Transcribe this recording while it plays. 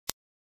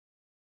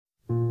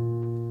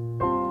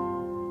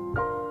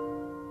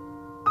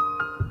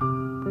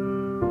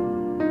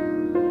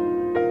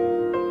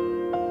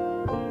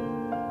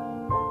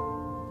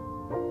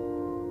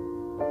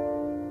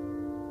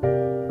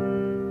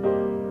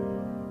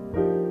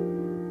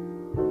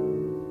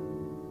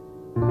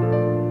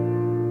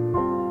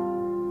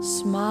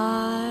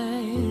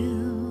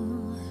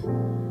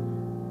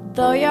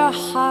your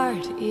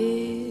heart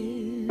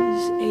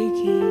is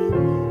aching.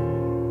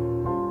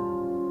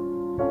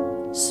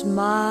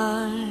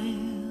 Smile,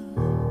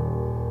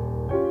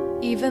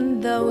 even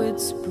though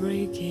it's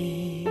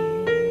breaking.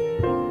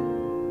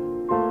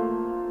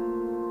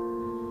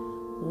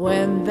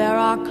 When there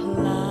are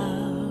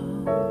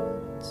clouds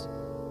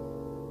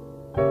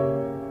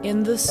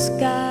in the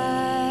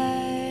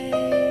sky,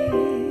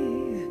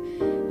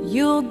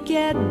 you'll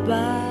get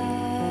by.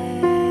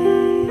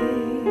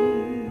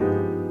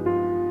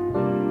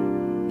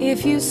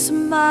 If you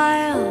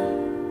smile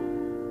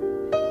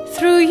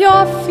through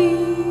your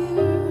fear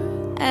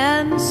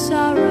and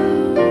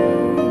sorrow,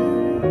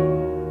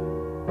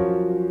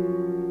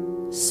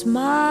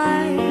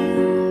 smile,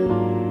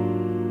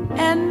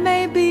 and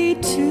maybe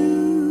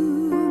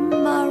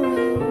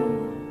tomorrow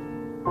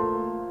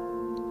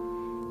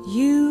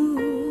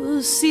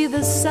you'll see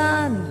the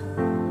sun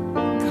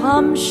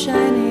come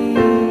shining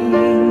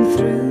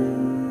through.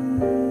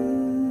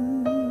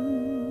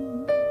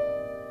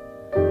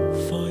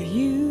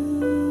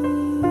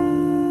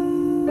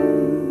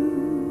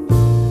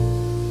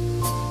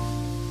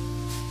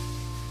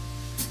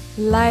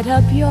 Light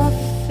up your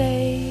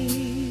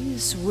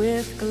face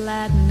with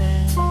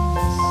gladness.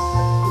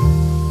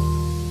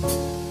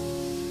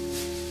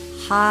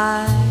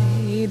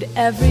 Hide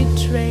every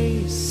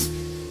trace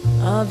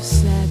of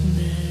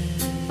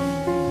sadness.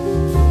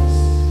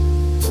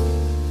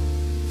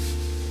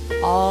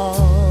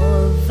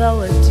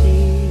 Although a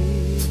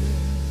tear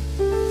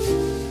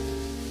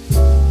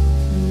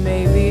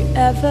may be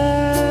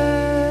ever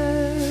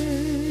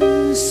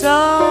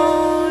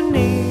so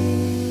near,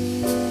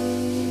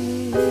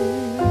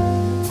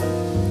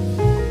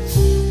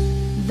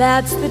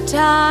 that's the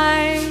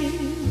time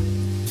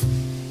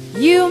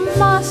you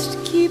must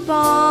keep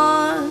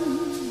on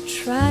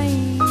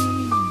trying.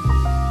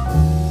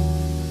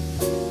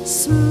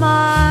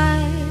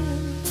 Smile,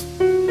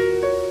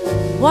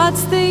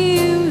 what's the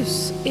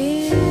use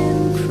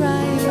in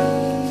crying?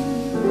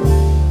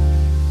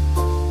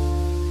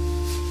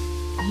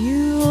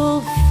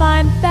 You'll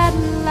find that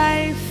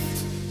life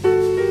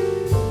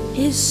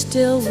is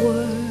still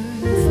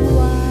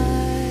worthwhile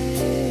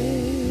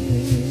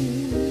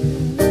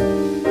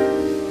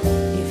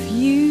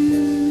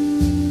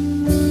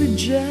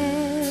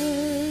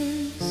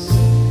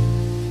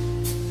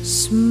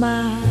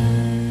smile.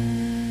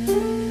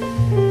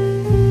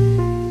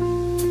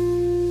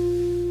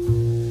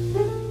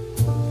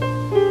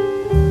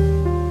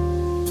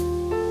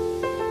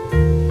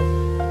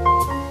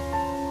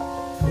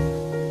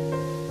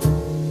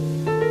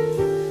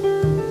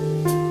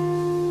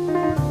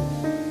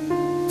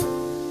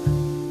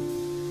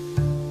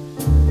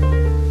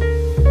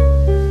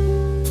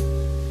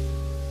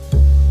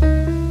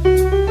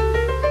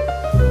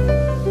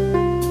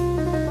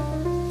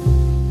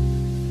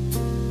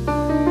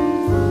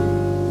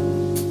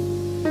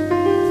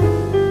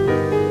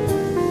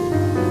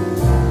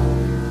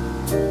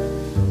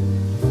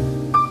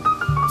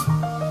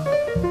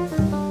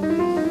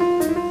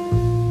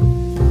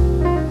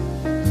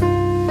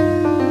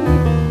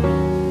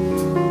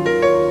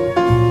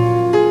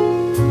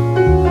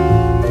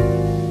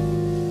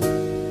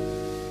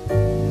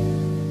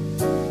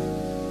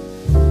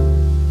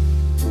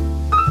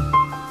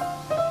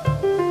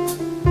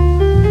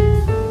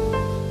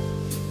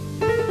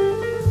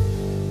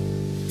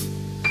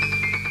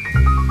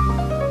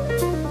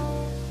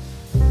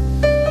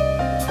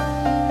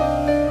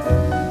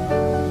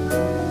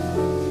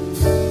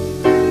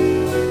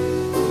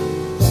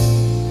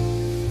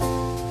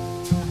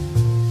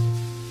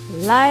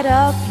 Light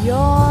up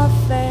your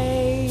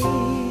face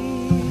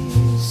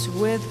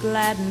with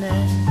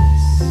gladness.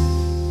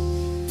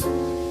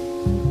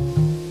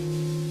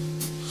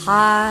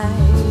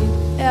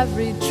 Hide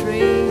every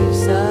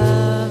trace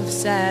of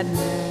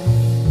sadness.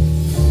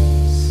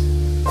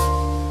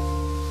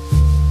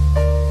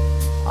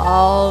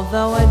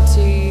 Although a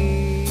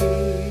tear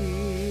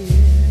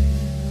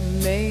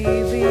may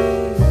be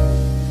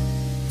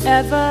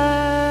ever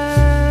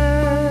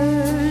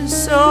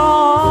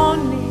so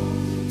near,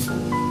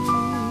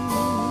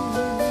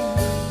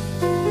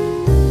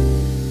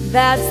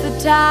 that's the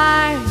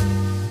time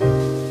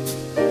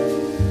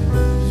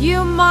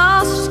you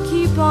must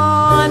keep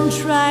on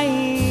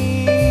trying.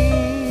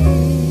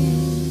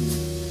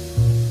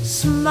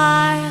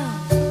 Smile,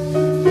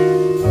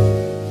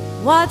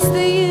 what's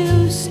the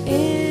use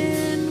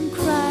in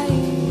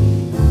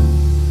crying?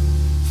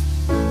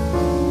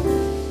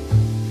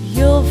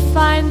 You'll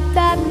find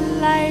that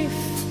life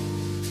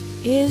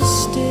is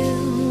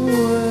still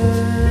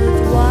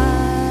worthwhile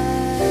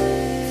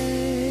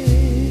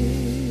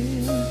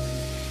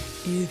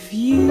if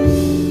you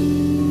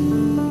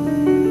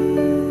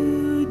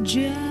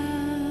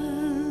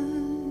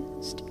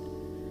just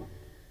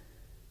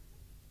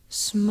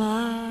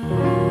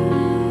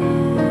smile.